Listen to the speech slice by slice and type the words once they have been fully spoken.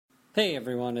Hey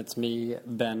everyone, it's me,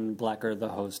 Ben Blacker, the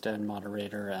host and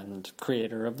moderator and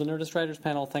creator of the Nerdist Writers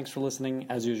Panel. Thanks for listening,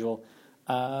 as usual.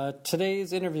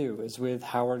 Today's interview is with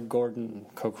Howard Gordon,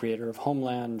 co-creator of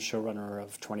Homeland, showrunner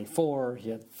of 24.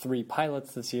 He had 3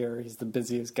 pilots this year. He's the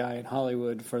busiest guy in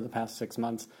Hollywood for the past 6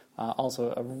 months.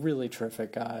 Also a really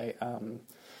terrific guy.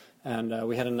 And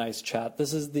we had a nice chat.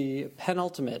 This is the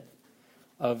penultimate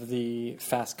of the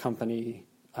Fast Company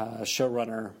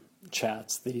showrunner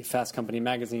chats. The Fast Company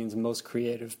magazine's Most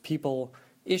Creative People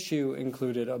issue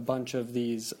included a bunch of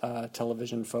these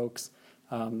television folks,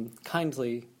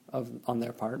 kindly on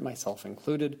their part, myself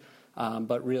included,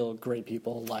 but real great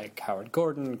people like Howard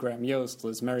Gordon, Graham Yost,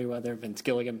 Liz Merriweather, Vince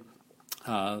Gilligan,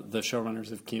 the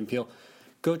showrunners of Key and Peele.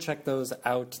 Go check those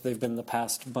out. They've been the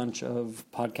past bunch of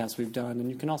podcasts we've done, and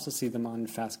you can also see them on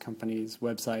Fast Company's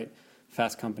website,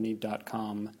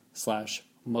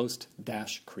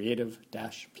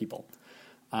 fastcompany.com/most-creative-people.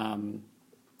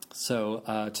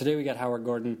 So today we got Howard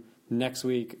Gordon. Next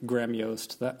week, Graham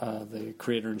Yost, the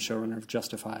creator and showrunner of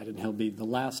Justified, and he'll be the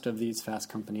last of these Fast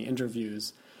Company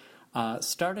interviews.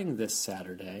 Starting this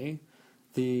Saturday,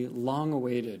 the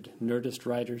long-awaited Nerdist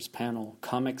Writers Panel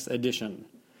Comics Edition,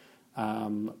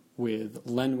 with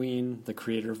Len Wein, the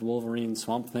creator of Wolverine,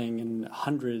 Swamp Thing, and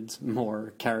hundreds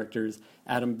more characters.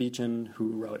 Adam Beechin,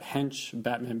 who wrote Hench,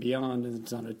 Batman Beyond, and has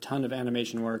done a ton of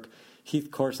animation work. Heath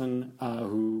Corson,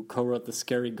 who co-wrote the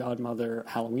Scary Godmother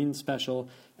Halloween special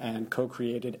and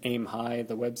co-created Aim High,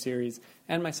 the web series,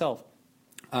 and myself.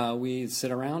 We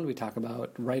sit around, we talk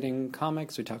about writing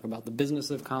comics, we talk about the business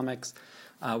of comics.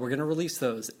 We're going to release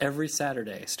those every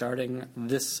Saturday, starting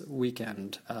this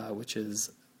weekend, which is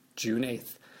June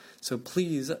 8th. So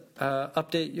please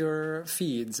update your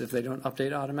feeds if they don't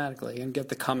update automatically, and get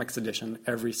the comics edition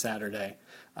every Saturday.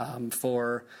 I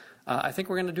think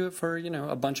we're going to do it for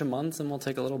a bunch of months, and we'll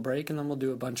take a little break, and then we'll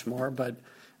do a bunch more. But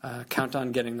count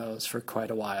on getting those for quite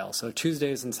a while. So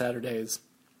Tuesdays and Saturdays,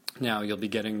 now you'll be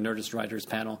getting Nerdist Writers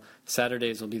Panel.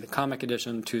 Saturdays will be the comic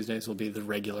edition. Tuesdays will be the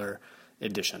regular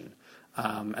edition.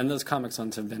 And those comics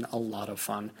ones have been a lot of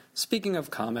fun. Speaking of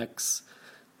comics,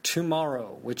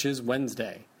 tomorrow, which is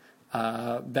Wednesday,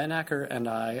 Ben Acker and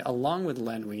I, along with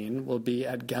Len Wein, will be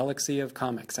at Galaxy of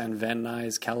Comics and Van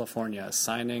Nuys, California,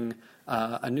 signing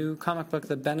a new comic book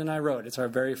that Ben and I wrote. It's our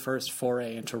very first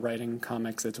foray into writing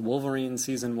comics. It's Wolverine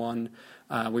Season 1.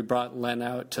 We brought Len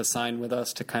out to sign with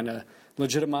us to kind of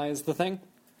legitimize the thing.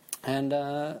 And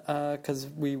because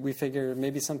we figure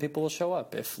maybe some people will show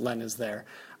up if Len is there.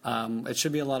 It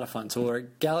should be a lot of fun. So we're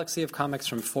at Galaxy of Comics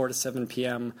from 4 to 7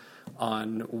 p.m.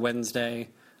 on Wednesday.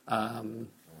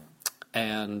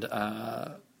 And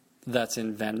that's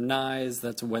in Van Nuys.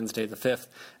 That's Wednesday the 5th.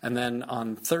 And then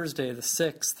on Thursday the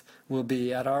 6th, we'll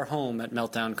be at our home at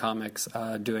Meltdown Comics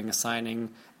doing a signing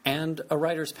and a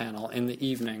writers panel in the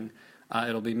evening.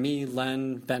 It'll be me,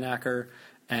 Len, Ben Acker,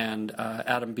 and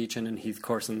Adam Beechin and Heath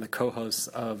Corson, the co-hosts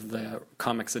of the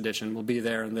comics edition, will be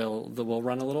there, and we'll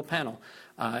run a little panel.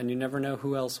 And you never know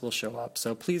who else will show up.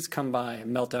 So please come by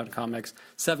Meltdown Comics,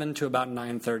 7 to about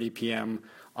 9:30 p.m.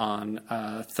 on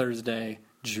Thursday,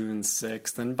 June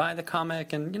 6th, and buy the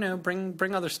comic and,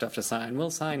 bring other stuff to sign.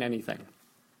 We'll sign anything.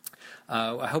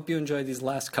 I hope you enjoy these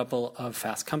last couple of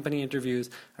Fast Company interviews.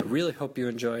 I really hope you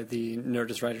enjoy the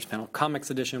Nerdist Writers Panel Comics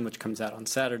Edition, which comes out on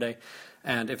Saturday.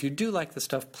 And if you do like the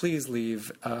stuff, please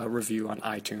leave a review on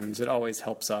iTunes. It always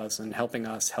helps us, and helping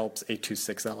us helps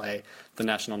 826LA, the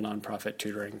national nonprofit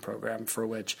tutoring program for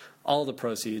which all the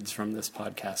proceeds from this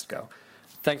podcast go.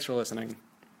 Thanks for listening.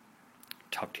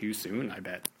 Talk to you soon, I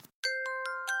bet.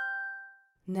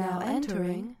 Now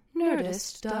entering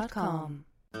Nerdist.com.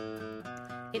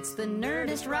 It's the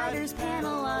Nerdist Writers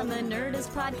Panel on the Nerdist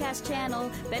Podcast Channel.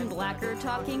 Ben Blacker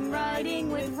talking writing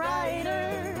with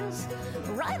writers.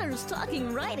 Writers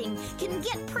talking writing can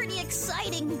get pretty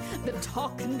exciting. The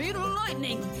talk can be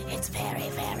lightning. It's very,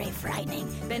 very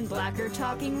frightening. Ben Blacker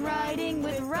talking writing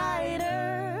with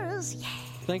writers. Yeah.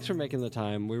 Thanks for making the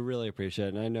time. We really appreciate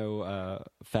it. And I know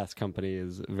Fast Company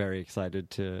is very excited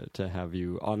to have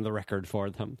you on the record for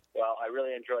them. Well, I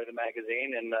really enjoy the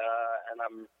magazine, and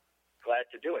I'm glad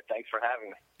to do it. Thanks for having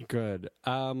me. Good.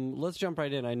 Let's jump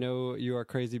right in. I know you are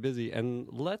crazy busy, and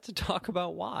let's talk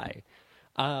about why.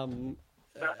 How?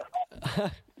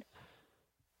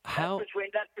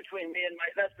 That's between me and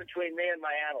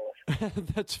my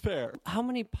analyst. That's fair. How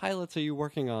many pilots are you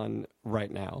working on right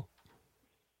now?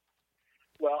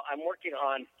 Well, I'm working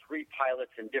on 3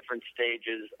 pilots in different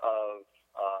stages of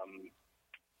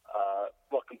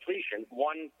completion.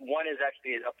 One is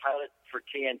actually a pilot for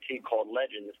TNT called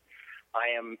Legends. I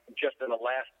am just in the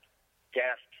last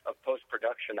gasps of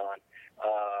post-production on.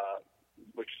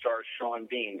 which stars Sean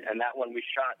Bean, and that one we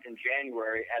shot in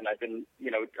January, and I've been,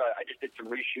 I just did some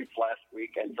reshoots last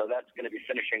week, and so that's going to be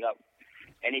finishing up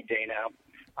any day now.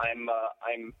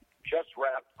 I'm just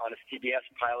wrapped on a CBS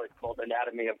pilot called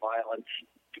Anatomy of Violence,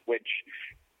 which,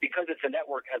 because it's a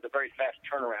network, has a very fast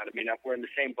turnaround. I mean, we're in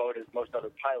the same boat as most other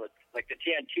pilots. Like the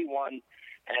TNT one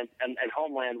and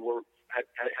Homeland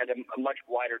had a much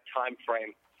wider time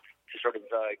frame to sort of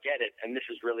get it, and this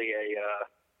is really a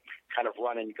kind of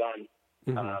run and gun.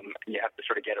 And you have to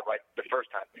sort of get it right the first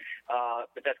time.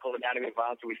 But that's called Anatomy of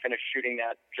Violence, and we finished shooting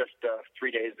that just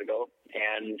 3 days ago.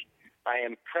 And I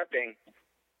am prepping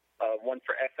one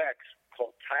for FX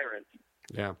called Tyrant,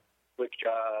 which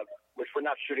we're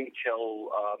not shooting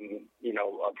till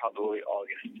probably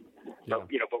August. So,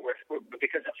 but we're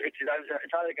because it's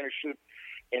either going to shoot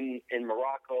in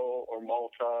Morocco or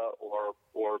Malta or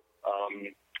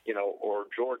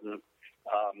Jordan.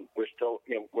 We're still,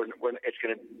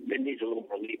 it needs a little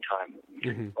more lead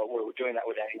time, but we're doing that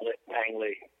with Ang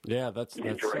Lee. Yeah, that's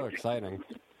so exciting.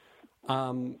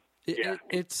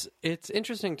 It's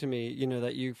interesting to me,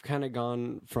 that you've kind of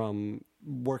gone from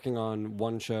working on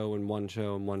one show and one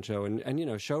show and one show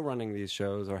and show running these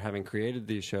shows or having created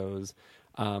these shows.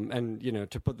 And,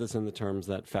 to put this in the terms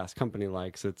that Fast Company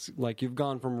likes, it's like you've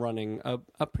gone from running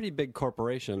a pretty big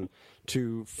corporation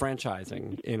to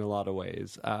franchising in a lot of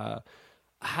ways.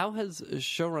 How has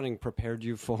showrunning prepared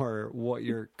you for what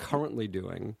you're currently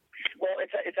doing? Well,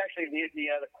 it's actually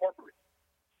the corporate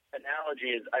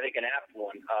analogy is, I think, an apt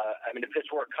one. I mean, if this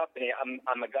were a company,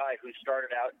 I'm a guy who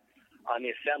started out on the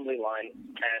assembly line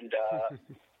and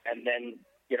then,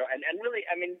 and really,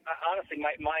 I mean, honestly,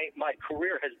 my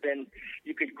career has been,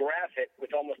 you could graph it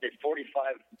with almost a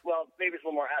 45, well, maybe it's a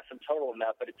little more asymptotal than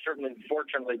that, but it's certainly,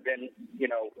 fortunately, been,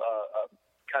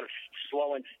 kind of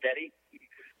slow and steady.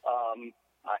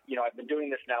 I've been doing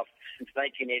this now since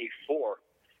 1984.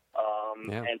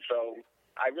 And so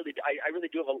I really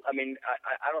do have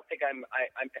I don't think in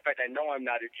fact, I know I'm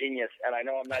not a genius, and I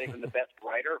know I'm not even the best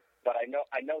writer, but I know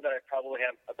that I probably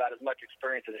have about as much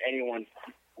experience as anyone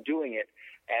doing it.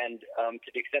 And to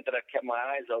the extent that I've kept my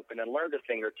eyes open and learned a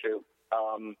thing or two,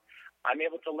 I'm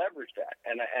able to leverage that,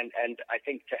 and I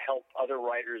think to help other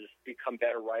writers become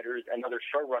better writers and other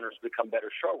showrunners become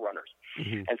better showrunners.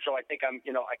 And so I think I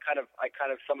kind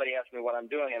of somebody asked me what I'm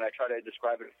doing, and I try to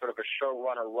describe it as sort of a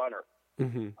showrunner runner.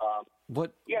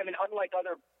 What? Yeah, I mean, unlike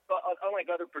other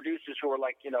producers who are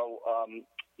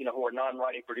who are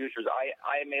non-writing producers,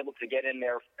 I am able to get in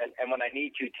there and when I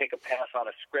need to take a pass on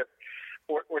a script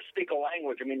or speak a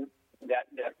language. I mean, that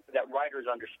writers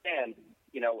understand.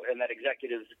 And that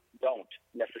executives don't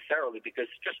necessarily because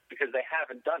they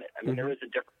haven't done it. I mean, there is a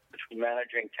difference between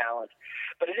managing talent,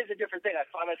 but it is a different thing. I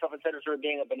find myself instead of sort of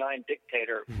being a benign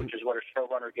dictator, which is what a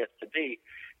showrunner gets to be,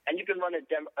 and you can run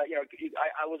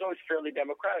I was always fairly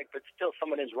democratic, but still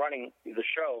someone is running the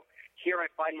show. Here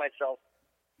I find myself,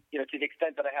 to the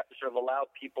extent that I have to sort of allow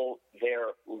people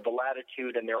the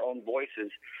latitude and their own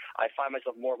voices, I find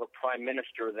myself more of a prime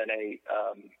minister than a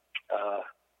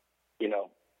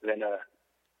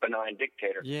benign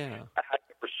dictator. Yeah. I have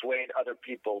to persuade other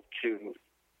people to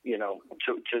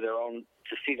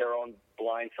see their own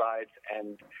blind sides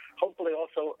and hopefully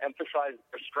also emphasize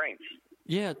their strengths.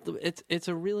 Yeah, it's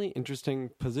a really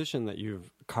interesting position that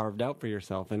you've carved out for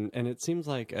yourself, and it seems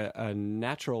like a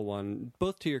natural one,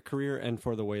 both to your career and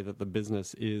for the way that the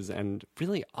business is and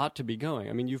really ought to be going.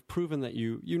 I mean, you've proven that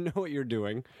you know what you're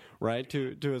doing, right,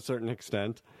 to a certain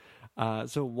extent.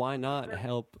 So why not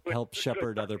help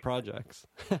shepherd other projects?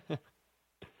 Yeah,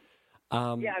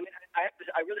 I mean,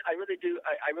 I really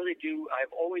do.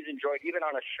 I've always enjoyed, even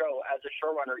on a show as a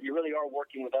showrunner, you really are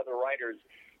working with other writers,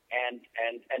 and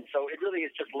so it really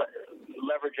is just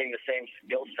leveraging the same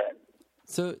skill set.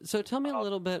 So tell me a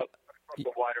little bit.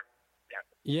 Wider.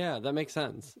 Yeah, that makes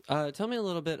sense. Tell me a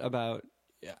little bit about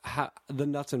the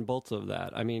nuts and bolts of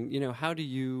that. I mean, how do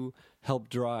you help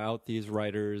draw out these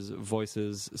writers'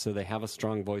 voices so they have a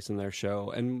strong voice in their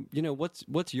show? And,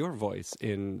 what's your voice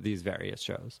in these various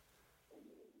shows?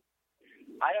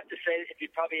 I have to say, if you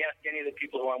probably ask any of the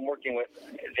people who I'm working with,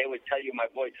 they would tell you my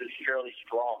voice is fairly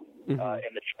strong in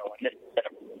the show. And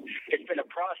it's been a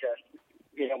process,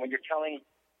 when you're telling,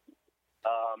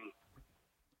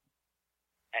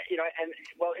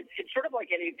 it's sort of like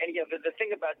any the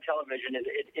thing about television is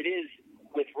it is,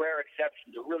 with rare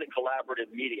exceptions, a really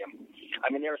collaborative medium. I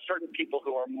mean, there are certain people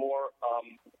who are more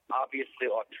obviously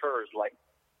auteurs, like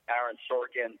Aaron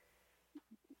Sorkin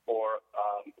or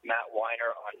Matt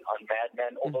Weiner on Mad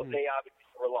Men, although they obviously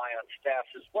rely on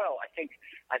staffs as well. I think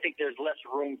there's less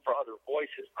room for other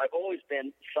voices. I've always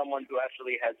been someone who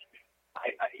actually has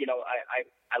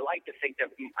I like to think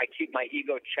that I keep my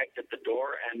ego checked at the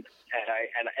door, and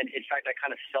in fact I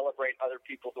kind of celebrate other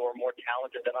people who are more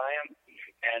talented than I am,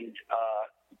 and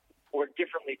or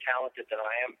differently talented than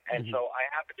I am, and so I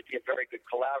happen to be a very good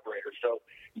collaborator. So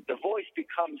the voice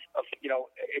becomes,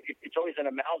 it's always an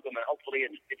amalgam, and hopefully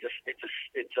it's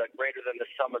greater than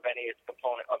the sum of any its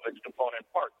component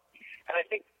parts. And I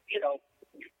think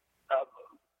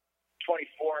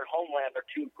 24 and Homeland are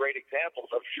two great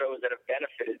examples of shows that have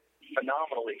benefited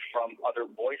phenomenally from other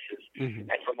voices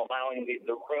and from allowing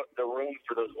the room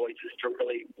for those voices to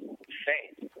really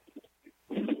sing.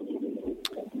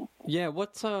 Yeah,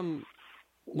 what's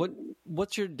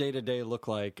your day-to-day look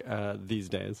like these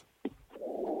days?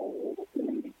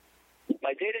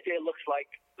 My day-to-day looks like,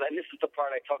 and this is the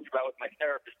part I talked about with my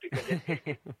therapist, because I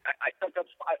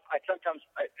sometimes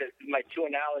my two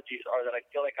analogies are that I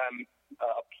feel like I'm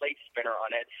a plate spinner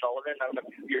on Ed Sullivan. I don't know,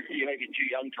 you may be too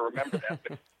young to remember that,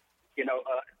 but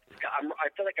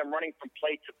I feel like I'm running from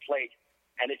plate to plate,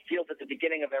 and it feels at the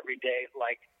beginning of every day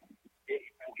like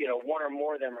one or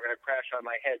more of them are going to crash on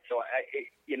my head. So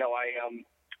it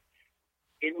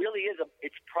really is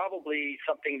it's probably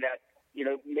something that,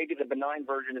 maybe the benign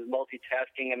version is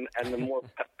multitasking and the more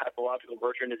pathological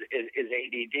version is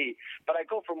ADD. But I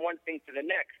go from one thing to the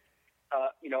next,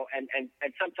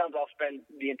 and sometimes I'll spend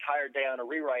the entire day on a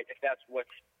rewrite if that's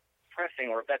what's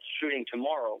pressing or if that's shooting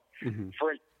tomorrow.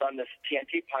 For instance, on this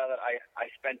TNT pilot, I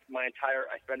spent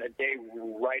a day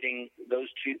writing those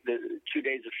 2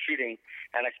 days of shooting,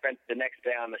 and I spent the next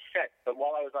day on the set. But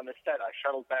while I was on the set, I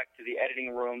shuttled back to the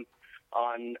editing room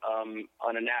on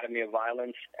Anatomy of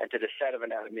Violence and to the set of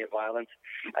Anatomy of Violence,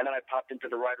 and then I popped into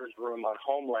the writer's room on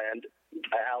Homeland.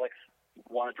 Alex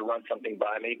wanted to run something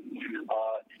by me,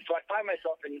 so I find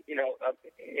myself in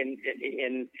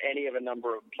any of a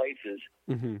number of places,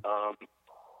 and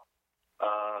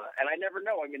I never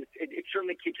know. I mean, it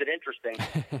certainly keeps it interesting,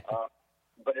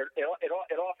 but it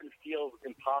often feels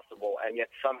impossible, and yet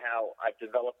somehow I've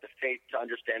developed the faith to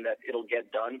understand that it'll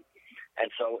get done. And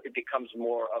so it becomes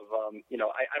more of,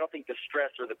 I don't think the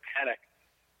stress or the panic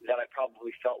that I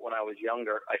probably felt when I was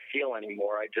younger, I feel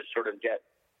anymore. I just sort of get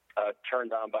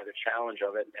turned on by the challenge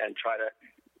of it and try to,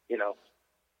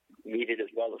 meet it as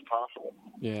well as possible.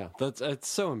 Yeah, it's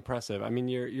so impressive. I mean,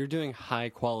 you're doing high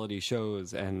quality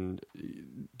shows and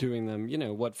doing them,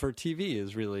 what for TV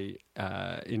is really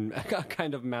in a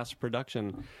kind of mass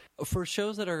production. For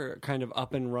shows that are kind of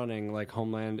up and running, like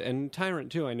Homeland and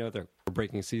Tyrant too, I know they're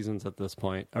breaking seasons at this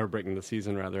point, or breaking the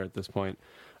season rather at this point.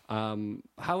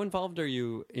 How involved are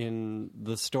you in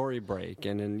the story break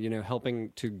and in helping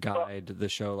to guide the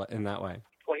show in that way?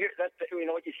 Well, that's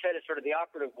what you said is sort of the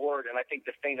operative word, and I think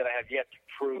the thing that I have yet to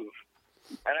prove.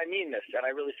 And I mean this, and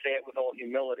I really say it with all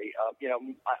humility.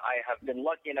 I have been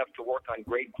lucky enough to work on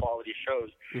great quality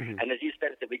shows, and as you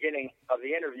said at the beginning of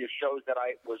the interview, shows that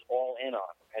I was all in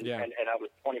on, and I was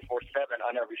 24/7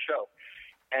 on every show,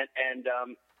 and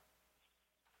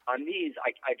on these,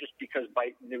 I just because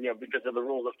of the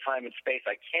rules of time and space,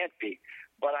 I can't be.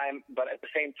 But at the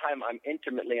same time, I'm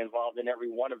intimately involved in every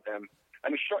one of them. I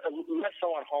mean, less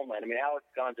so on Homeland. I mean, Alex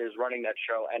Gonza is running that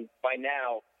show, and by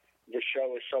now, the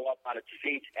show is so up on its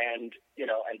feet and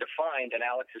defined, and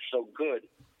Alex is so good,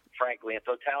 frankly, and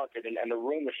so talented, and the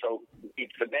room is so deep,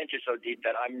 the bench is so deep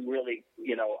that I'm really,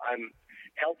 I'm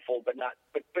helpful, but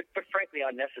frankly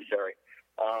unnecessary.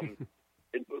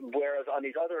 Whereas on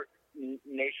these other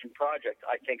nation projects,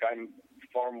 I think I'm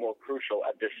far more crucial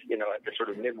at this, at this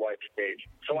sort of midwife stage.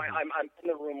 So I'm in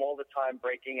the room all the time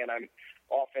breaking, and I'm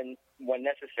often, when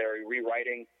necessary,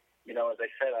 rewriting. As I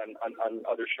said on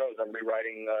other shows, I'm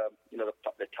rewriting,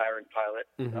 the Tyrant pilot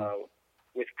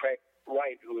with Craig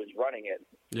Wright, who is running it.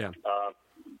 Yeah.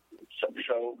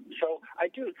 So I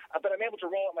do, but I'm able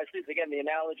to roll up my sleeves. Again, the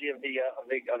analogy of the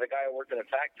guy who worked in a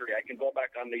factory. I can go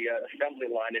back on the assembly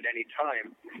line at any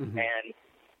time, and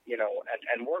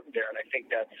work there. And I think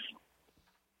I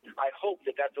hope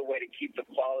that's a way to keep the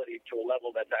quality to a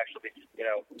level that's actually,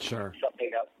 something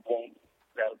that won't.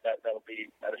 That'll be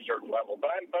at a certain level,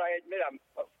 but I admit I'm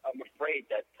afraid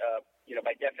that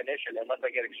by definition, unless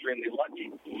I get extremely lucky,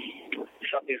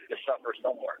 something's going to suffer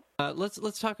somewhere.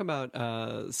 Let's talk about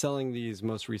selling these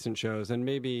most recent shows, and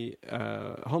maybe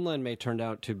Homeland may turn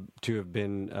out to have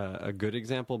been a good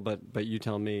example, but you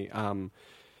tell me.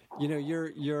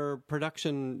 Your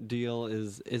production deal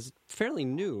is fairly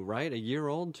new, right? 1 year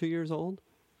old, 2 years old?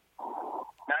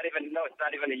 It's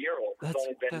not even a year old. It's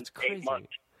only been 8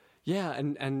 months. Yeah,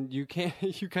 and you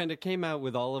kind of came out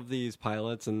with all of these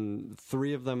pilots, and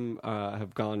 3 of them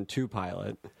have gone to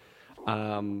pilot.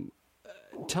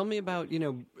 Tell me about,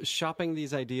 shopping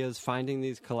these ideas, finding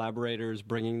these collaborators,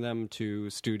 bringing them to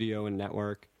studio and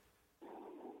network.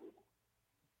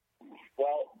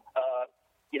 Well,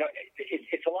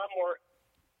 it's a lot more.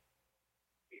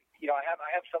 I have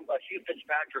Hugh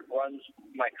Fitzpatrick runs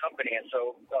my company, and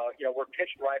so we're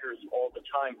pitched writers all the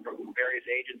time from various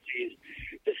agencies.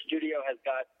 The studio has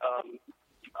got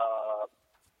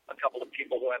a couple of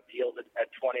people who have deals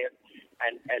at 20th,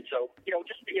 and so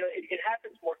it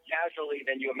happens more casually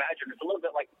than you imagine. It's a little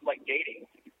bit like dating.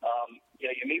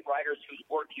 You meet writers whose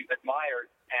work you've admired,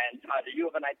 and either you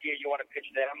have an idea you want to pitch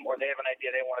them, or they have an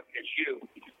idea they want to pitch you.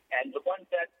 And the ones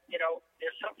that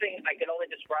there's something I can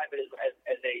only describe it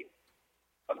as a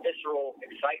visceral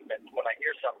excitement when I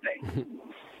hear something,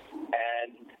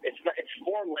 and it's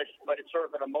formless, but it's sort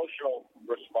of an emotional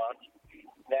response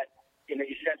that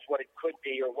you sense what it could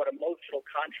be or what emotional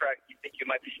contract you think you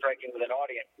might be striking with an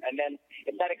audience. And then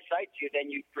if that excites you,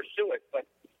 then you pursue it. But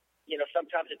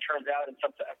sometimes it turns out, and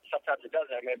sometimes it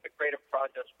doesn't. I mean, the creative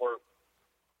process were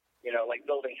like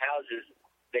building houses,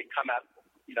 they come out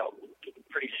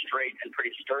pretty straight and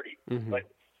pretty sturdy. Mm-hmm. But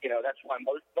that's why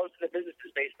most of the business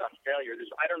is based on failure.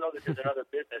 I don't know that there's another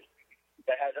business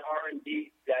that has an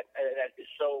R&D that is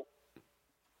so,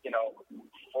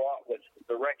 fraught with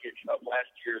the wreckage of last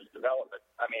year's development.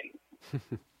 I mean,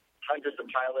 hundreds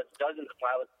of pilots, dozens of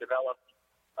pilots developed,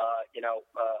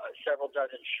 several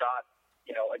dozen shot,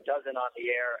 a dozen on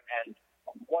the air, and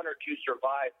one or two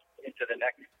survived into the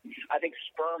next. I think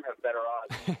sperm have better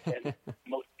odds than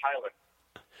most pilots.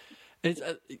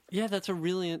 That's a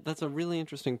really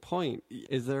interesting point.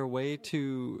 Is there a way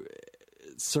to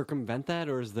circumvent that,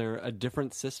 or is there a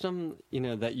different system,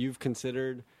 that you've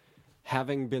considered,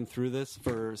 having been through this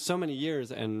for so many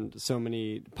years and so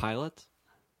many pilots?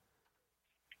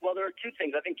 Well, there are two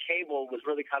things. I think cable was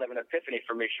really kind of an epiphany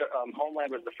for me. Homeland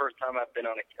was the first time I've been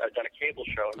done a cable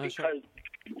show, and because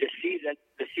the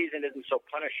season isn't so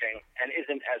punishing and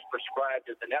isn't as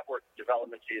prescribed as the network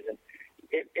development season.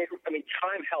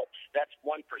 Time helps. That's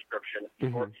one prescription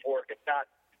for if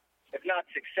not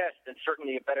success, then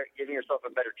certainly giving yourself a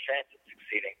better chance at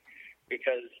succeeding.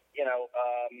 Because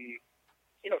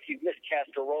if you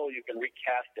miscast a role, you can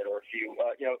recast it. Or if you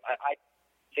I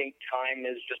think time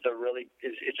is just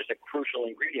it's just a crucial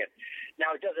ingredient.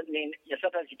 Now, it doesn't mean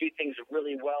sometimes you do things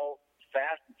really well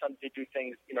fast, and sometimes you do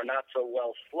things not so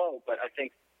well slow. But I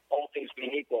think all things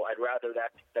being equal, I'd rather that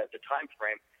the time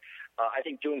frame. I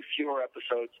think doing fewer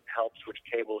episodes helps, which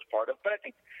cable is part of. But I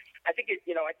think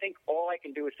all I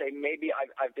can do is say maybe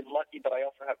I've been lucky, but I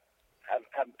also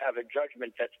have a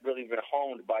judgment that's really been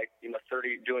honed by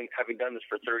having done this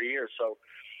for 30 years. So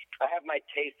I have my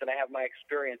taste and I have my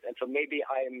experience, and so maybe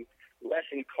I'm less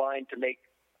inclined to make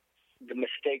the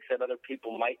mistakes that other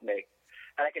people might make.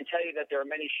 And I can tell you that there are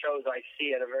many shows I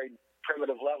see at a very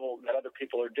primitive level that other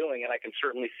people are doing, and I can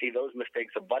certainly see those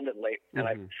mistakes abundantly, and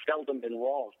I've seldom been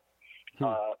wrong.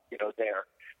 There.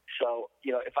 So,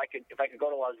 if I could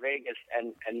go to Las Vegas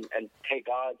and take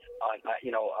odds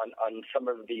on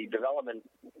some of the development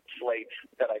slates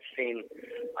that I've seen,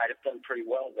 I'd have done pretty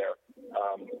well there.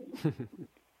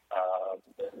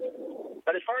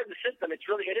 But as far as the system, it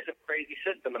is a crazy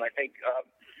system, and I think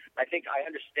I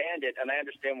understand it, and I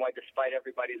understand why, despite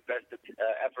everybody's best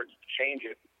efforts to change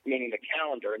it, meaning the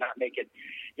calendar, and not make it.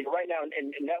 Right now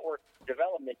in network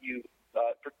development,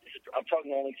 I'm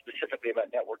talking only specifically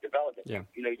about network development. Yeah.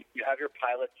 You have your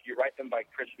pilots, you write them by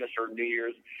Christmas or New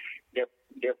Year's,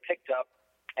 they're picked up,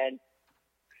 and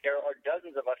there are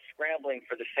dozens of us scrambling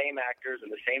for the same actors and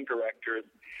the same directors,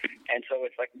 and so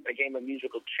it's like a game of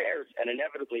musical chairs, and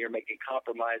inevitably you're making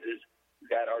compromises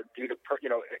that are due to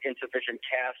insufficient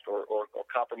cast or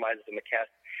compromises in the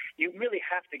cast. You really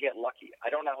have to get lucky. I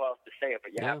don't know how else to say it,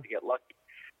 but you have to get lucky.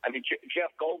 I mean,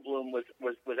 Jeff Goldblum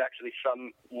was actually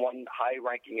one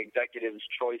high-ranking executive's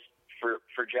choice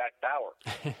for Jack Bauer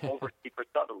over Kiefer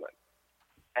Sutherland,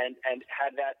 and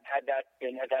had that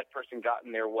person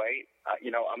gotten their way,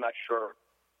 I'm not sure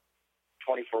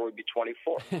 24 would be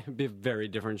 24. It'd be a very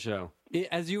different show.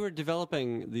 As you were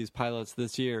developing these pilots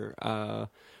this year,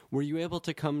 were you able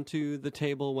to come to the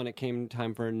table when it came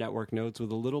time for network notes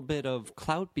with a little bit of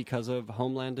clout because of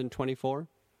Homeland and 24?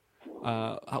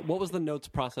 What was the notes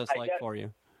process like for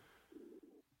you?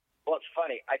 Well, it's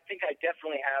funny. I think I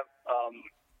definitely have.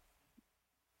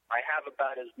 I have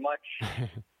about as much.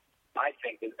 I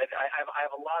think I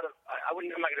have a lot of. I'm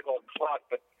not going to call it clout,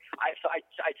 but I'd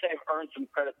say I've earned some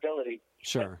credibility.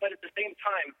 Sure. But at the same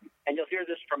time, and you'll hear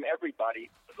this from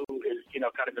everybody who is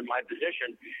kind of in my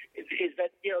position, is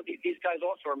that these guys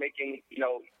also are making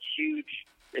huge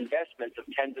investments of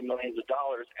tens of millions of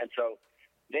dollars, and so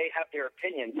they have their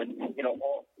opinions, and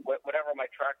whatever my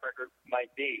track record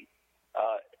might be,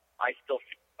 I still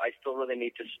really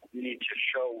need to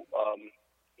show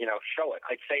show it.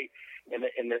 I'd say in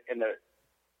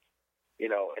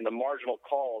the marginal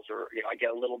calls, or I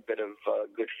get a little bit of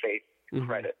good faith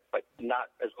credit, but not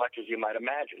as much as you might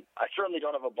imagine. I certainly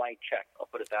don't have a blank check. I'll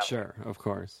put it that way. Sure, of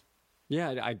course.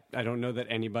 Yeah, I don't know that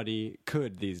anybody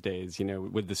could these days,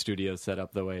 with the studios set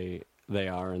up the way they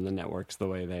are and the networks the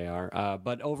way they are.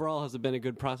 But overall, has it been a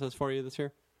good process for you this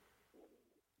year?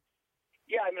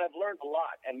 Yeah, I mean, I've learned a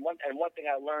lot, and one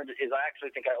thing I learned is I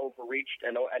actually think I overreached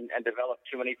and developed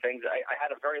too many things. I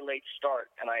had a very late start,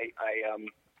 and I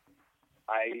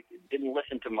didn't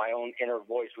listen to my own inner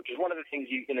voice, which is one of the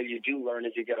things you do learn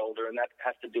as you get older, and that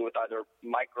has to do with either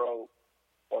micro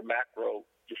or macro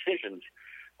decisions,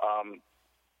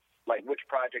 like which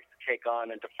projects to take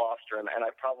on and to foster. And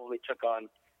I probably took on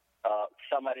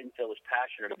some I didn't feel as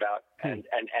passionate about, and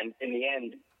in the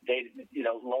end, they,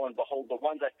 lo and behold, the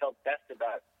ones I felt best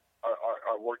about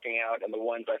are working out, and the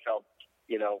ones I felt,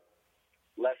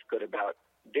 less good about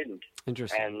didn't.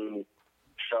 Interesting. And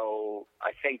so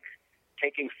I think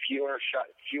taking fewer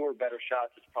better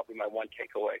shots is probably my one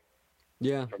takeaway.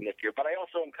 Yeah. From this year, but I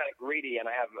also am kind of greedy, and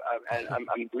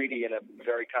I'm greedy in a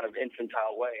very kind of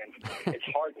infantile way, and it's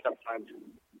hard sometimes to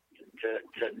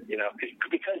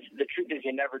because the truth is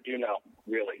you never do know,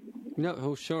 really. No,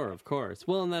 oh sure, of course.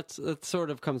 Well, and that sort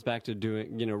of comes back to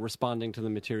doing, responding to the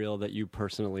material that you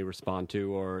personally respond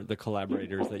to, or the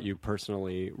collaborators that you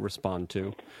personally respond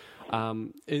to.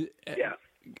 Yeah.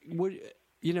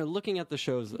 Looking at the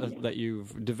shows that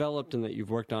you've developed and that you've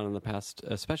worked on in the past,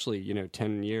 especially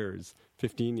 10 years,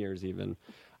 15 years even,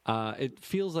 it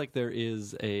feels like there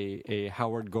is a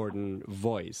Howard Gordon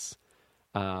voice.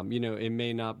 It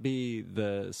may not be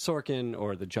the Sorkin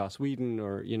or the Joss Whedon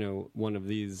or, one of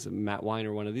these, Matt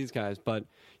Weiner, one of these guys, but,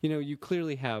 you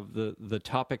clearly have the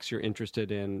topics you're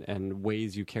interested in and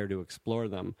ways you care to explore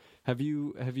them. Have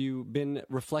you been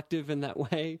reflective in that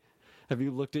way? Have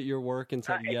you looked at your work and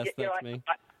said, yes, that's me?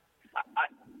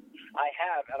 I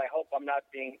have, and I hope I'm not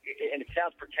being, and it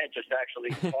sounds pretentious to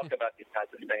actually talk about these kinds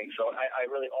of things, so I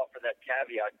really offer that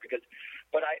caveat,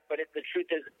 but the truth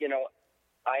is,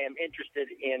 I am interested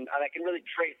in, and I can really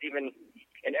trace even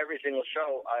in every single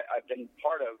show I've been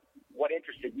part of what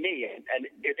interested me. And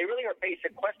they really are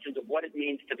basic questions of what it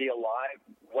means to be alive,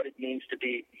 what it means to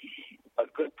be a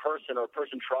good person or a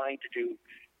person trying to do,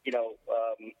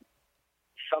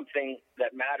 something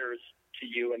that matters to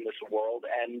you in this world,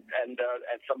 and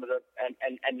some of the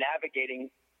and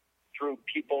navigating through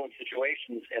people and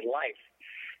situations in life.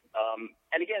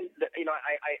 And again,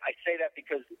 I say that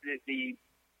because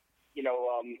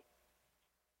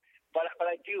but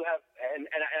I do have, and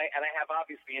I have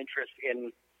obviously interest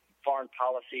in foreign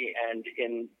policy and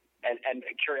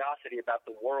curiosity about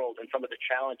the world and some of the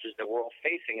challenges that we're all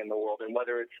facing in the world, and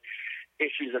whether it's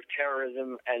issues of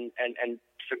terrorism and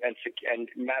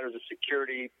matters of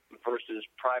security versus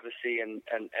privacy and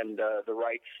the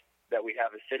rights that we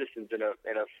have as citizens in an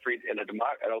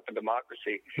open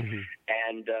democracy,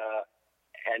 and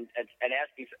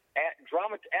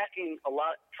asking a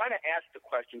lot, trying to ask the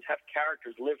questions, have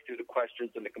characters live through the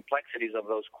questions and the complexities of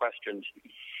those questions,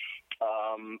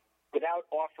 without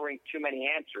offering too many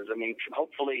answers. I mean,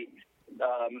 hopefully,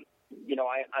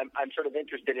 I'm sort of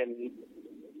interested in.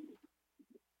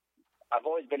 I've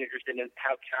always been interested in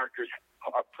how characters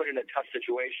are put in a tough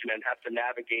situation and have to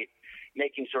navigate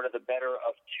making sort of the better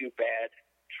of two bad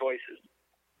choices.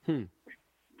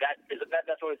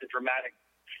 That's always a dramatic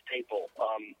staple.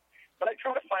 But I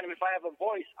try to find them. If I have a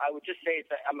voice, I would just say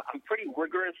I'm pretty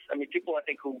rigorous. I mean, people I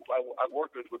think who I've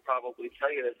worked with would probably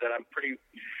tell you this, that I'm pretty.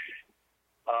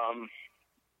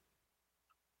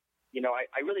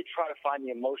 I really try to find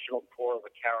the emotional core of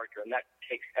a character, and that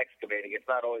takes excavating. It's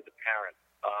not always apparent.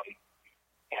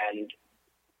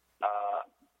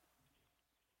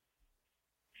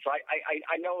 So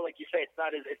I know, like you say, it's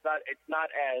not as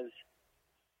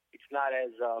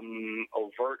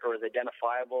overt or as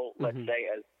identifiable, let's say,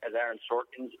 as Aaron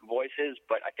Sorkin's voice is.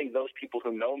 But I think those people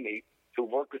who know me, who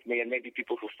work with me, and maybe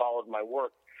people who followed my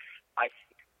work, I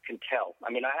can tell.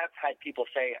 I mean, I have had people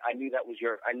say, I knew that was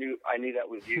you. I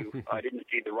didn't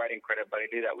see the writing credit, but I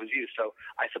knew that was you. So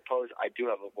I suppose I do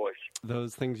have a voice.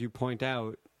 Those things you point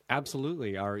out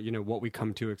absolutely are, what we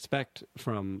come to expect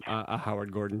from a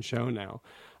Howard Gordon show now.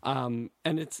 And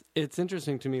it's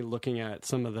interesting to me looking at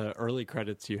some of the early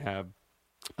credits you have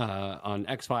on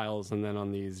X-Files and then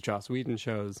on these Joss Whedon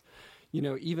shows.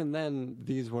 Even then,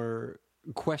 these were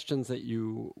questions that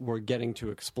you were getting to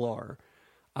explore.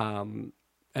 And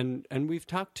we've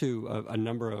talked to a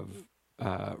number of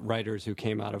writers who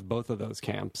came out of both of those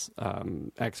camps,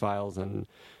 X-Files and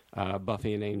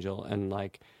Buffy and Angel, and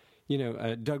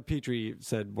Doug Petrie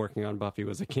said working on Buffy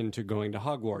was akin to going to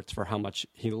Hogwarts for how much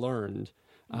he learned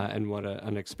and what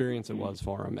an experience it was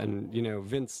for him. And,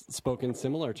 Vince spoke in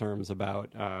similar terms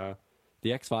about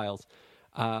the X-Files.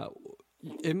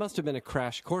 It must have been a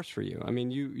crash course for you. I mean,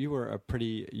 you were a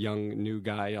pretty young, new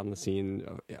guy on the scene,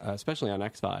 especially on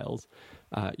X-Files.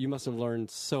 You must have learned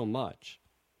so much.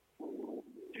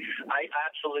 I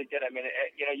absolutely did. I mean,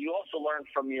 you also learn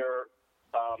from your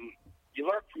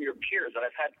peers. And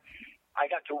I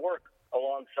got to work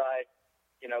alongside,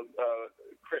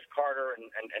 Chris Carter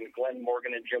and Glenn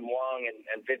Morgan and Jim Wong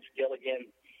and Vince Gilligan,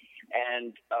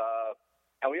 and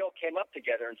we all came up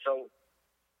together. And so,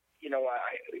 to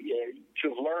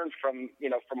have learned from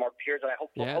our peers, and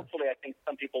hopefully I think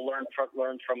some people learned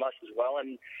from us as well.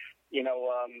 And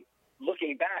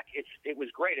looking back, it was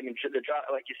great. I mean,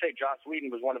 like you say, Joss Whedon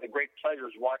was one of the great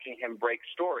pleasures watching him break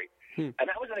story. And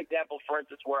that was an example, for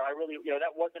instance, where I really,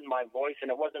 that wasn't my voice, and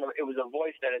it was a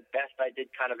voice that at best I did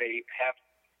kind of a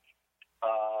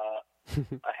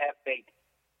half-baked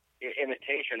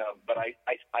imitation of, but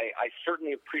I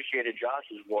certainly appreciated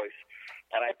Joss's voice,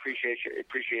 and I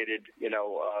appreciated,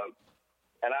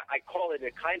 and I call it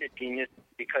a kind of genius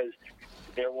because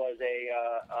there was a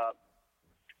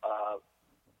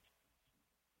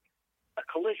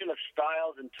collision of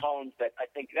styles and tones that I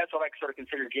think that's what I sort of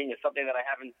consider genius, something that I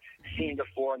haven't seen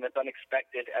before and that's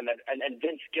unexpected, and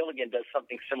Vince Gilligan does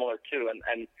something similar too,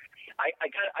 and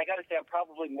I got to say I'm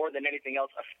probably more than anything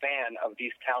else a fan of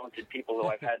these talented people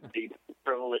who I've had the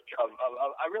privilege of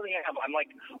I really am. I'm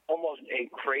like almost a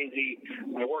crazy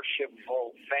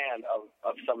worshipful fan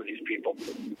of some of these people,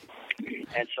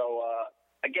 and so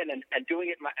again, and doing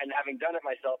it and having done it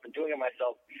myself and doing it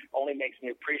myself only makes me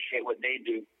appreciate what they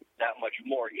do that much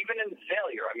more, even in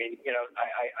failure. I mean,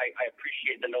 I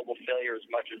appreciate the noble failure as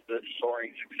much as the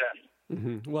soaring success.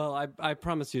 Mm-hmm. Well, I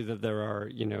promise you that there are,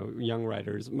 young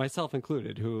writers, myself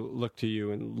included, who look to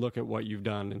you and look at what you've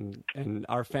done and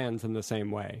are fans in the same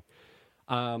way.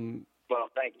 Well,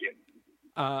 thank you.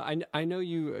 I know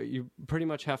you pretty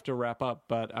much have to wrap up,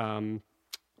 but do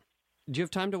you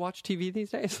have time to watch TV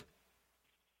these days?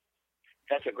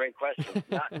 That's a great question.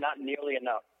 Not nearly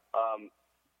enough.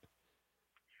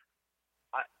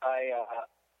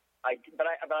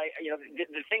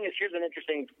 The thing is, here's an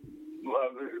interesting.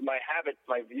 My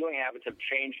viewing habits have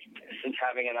changed since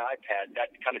having an iPad.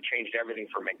 That kind of changed everything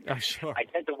for me. Oh, sure. I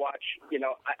tend to watch.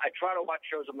 I try to watch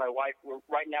shows with my wife.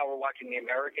 Right now, we're watching The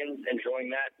Americans, enjoying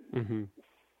that. Mm-hmm.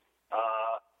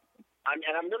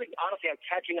 I'm really, honestly, I'm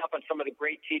catching up on some of the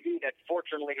great TV that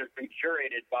fortunately has been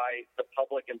curated by the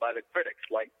public and by the critics.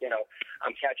 Like,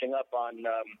 I'm catching up on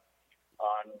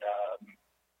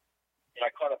I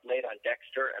caught up late on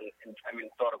Dexter and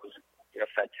thought it was,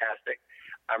 fantastic.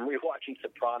 I'm rewatching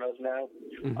Sopranos now.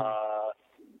 Mm-hmm.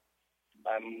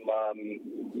 I'm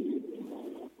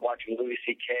watching Louis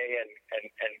C.K.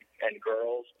 and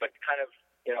Girls, but kind of,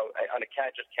 on a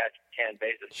catch can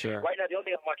basis. Sure. Right now, the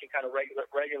only thing I'm watching kind of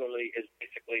regularly is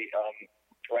basically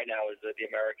right now is The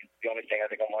Americans. The only thing I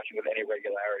think I'm watching with any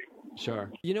regularity.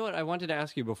 Sure. You know what? I wanted to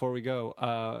ask you before we go.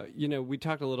 We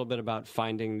talked a little bit about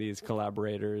finding these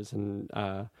collaborators, and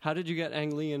how did you get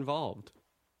Ang Lee involved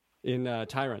in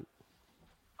Tyrant?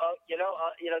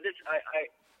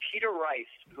 Peter Rice,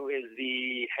 who is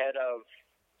the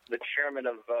chairman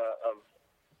of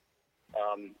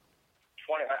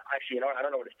 20. Actually, I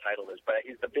don't know what his title is, but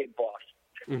he's the big boss.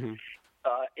 Mm-hmm.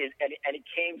 And he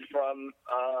came from.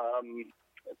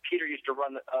 Peter used to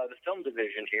run the film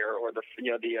division here, or the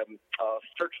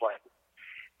Searchlight,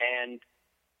 and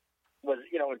was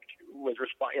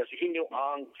responsible. So he knew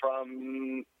Ang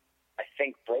from, I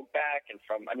think, Brokeback, and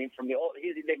from the old.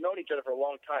 They've known each other for a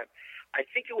long time. I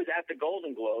think it was at the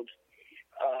Golden Globes.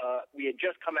 We had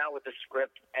just come out with the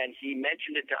script, and he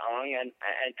mentioned it to Ang,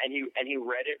 and he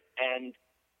read it, and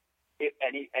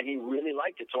he really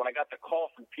liked it. So when I got the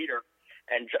call from Peter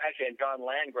and John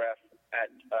Landgraf at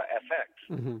FX,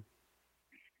 mm-hmm.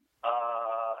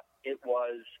 It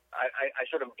was I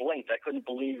sort of blinked. I couldn't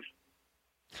believe.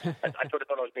 I sort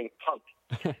of thought I was being punked.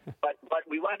 But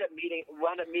we wound up meeting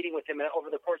with him over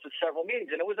the course of several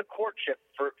meetings, and it was a courtship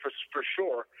for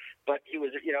sure. But he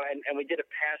was, and we did a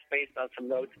pass based on some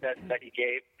notes that he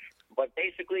gave. But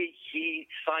basically, he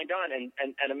signed on,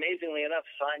 and amazingly enough,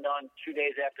 signed on 2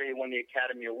 days after he won the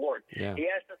Academy Award. Yeah.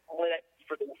 He asked us only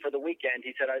for the weekend.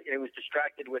 He said he was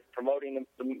distracted with promoting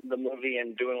the movie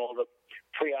and doing all the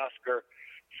pre-Oscar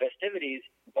festivities.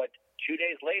 But 2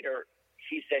 days later,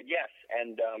 he said yes,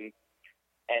 and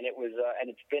it was and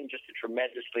it's been just a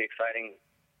tremendously exciting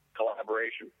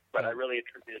collaboration. But I really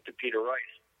attribute it to Peter Rice.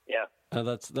 Yeah.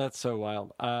 That's so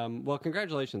wild. Well,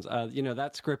 congratulations.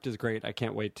 That script is great. I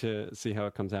can't wait to see how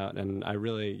it comes out, and I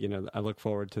really, I look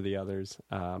forward to the others.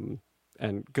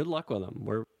 And good luck with them.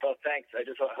 Well, thanks. I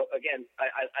just again,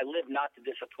 I live not to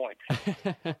disappoint.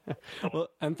 Well,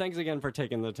 and thanks again for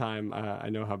taking the time. I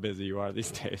know how busy you are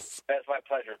these days. That's my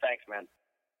pleasure. Thanks, man.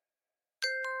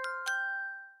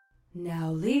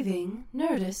 Now leaving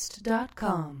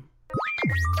Nerdist.com.